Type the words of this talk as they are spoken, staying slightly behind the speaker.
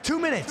2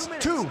 minutes,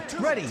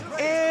 ready,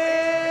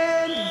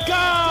 and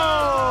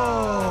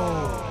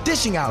go!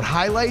 Dishing out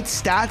highlights,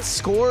 stats,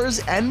 scores,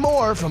 and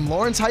more from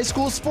Lawrence High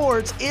School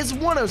Sports is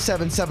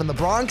 107.7 The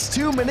Bronx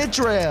 2-Minute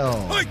Drill.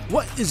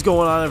 What is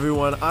going on,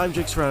 everyone? I'm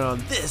Jake Serrano,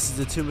 and this is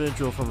the 2-Minute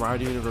Drill from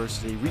Rider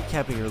University,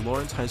 recapping your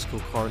Lawrence High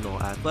School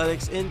Cardinal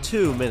athletics in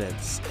 2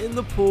 minutes. In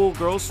the pool,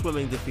 girls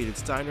swimming defeated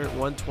Steiner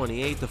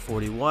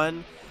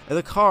 128-41. And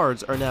the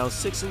Cards are now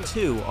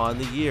 6-2 on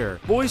the year.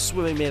 Boys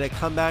swimming made a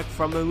comeback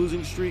from their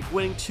losing streak,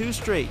 winning 2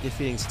 straight,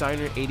 defeating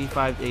Steiner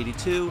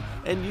 85-82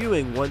 and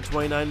Ewing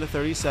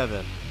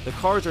 129-37. The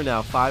Cards are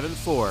now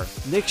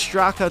 5-4. Nick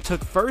Straka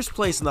took first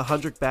place in the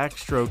 100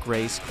 backstroke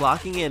race,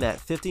 clocking in at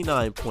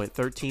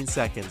 59.13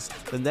 seconds.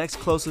 The next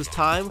closest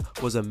time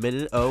was a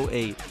minute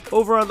 08.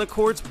 Over on the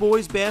courts,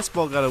 boys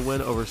basketball got a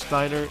win over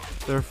Steiner,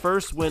 their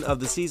first win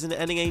of the season,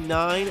 ending a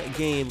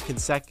 9-game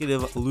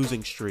consecutive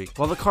losing streak.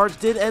 While the Cards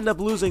did end up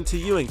losing to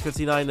Ewing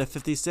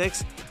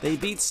 59-56, they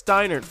beat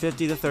Steiner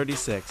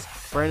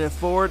 50-36. Brandon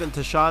Ford and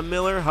Tashawn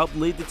Miller helped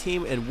lead the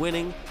team in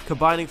winning,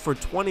 combining for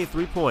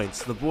 23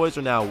 points. The boys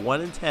are now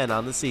 1-10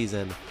 on the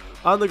season.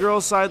 On the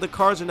girls' side, the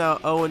Cards are now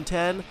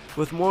 0-10,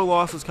 with more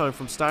losses coming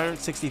from Steiner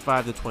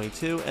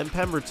 65-22 and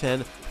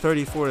Pemberton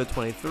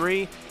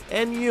 34-23,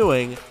 and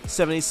Ewing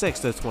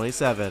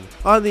 76-27.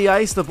 On the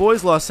ice, the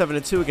boys lost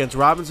 7-2 against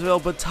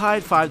Robbinsville, but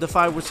tied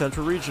 5-5 with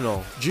Central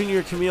Regional.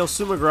 Junior Camille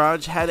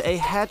Sumagraj had a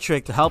hat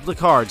trick to help the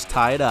Cards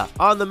tie it up.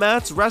 On the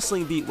mats,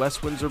 wrestling beat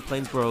West Windsor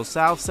Plainsboro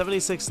South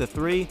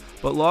 76-3,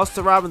 but lost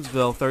to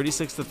Robbinsville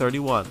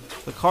 36-31.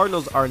 The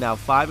Cardinals are now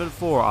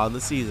 5-4 on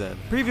the season.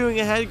 Previewing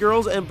ahead,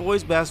 girls and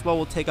boys basketball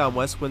will take on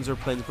West Windsor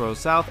Plainsboro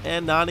South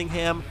and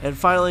Nottingham, and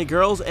finally,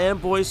 girls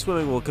and boys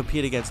swimming will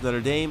compete against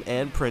Notre Dame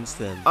and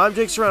Princeton. I'm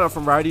Jake Serrano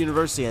from Rider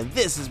University, and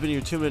this has been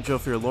your 2-Minute Drill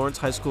for your Lawrence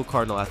High School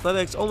Cardinal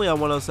Athletics, only on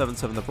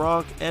 107.7 The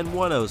Bronx and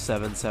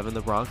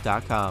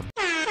 107.7thebronx.com.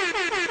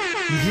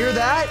 You hear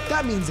that?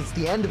 That means it's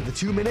the end of the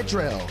 2-Minute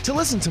Drill. To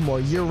listen to more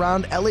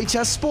year-round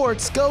LHS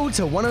sports, go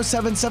to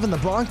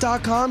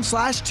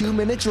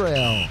 107.7thebronx.com/2-Minute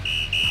Drill.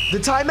 The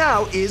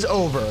timeout is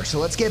over, so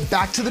let's get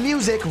back to the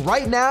music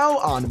right now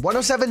on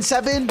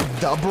 107.7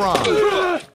 The Bronx.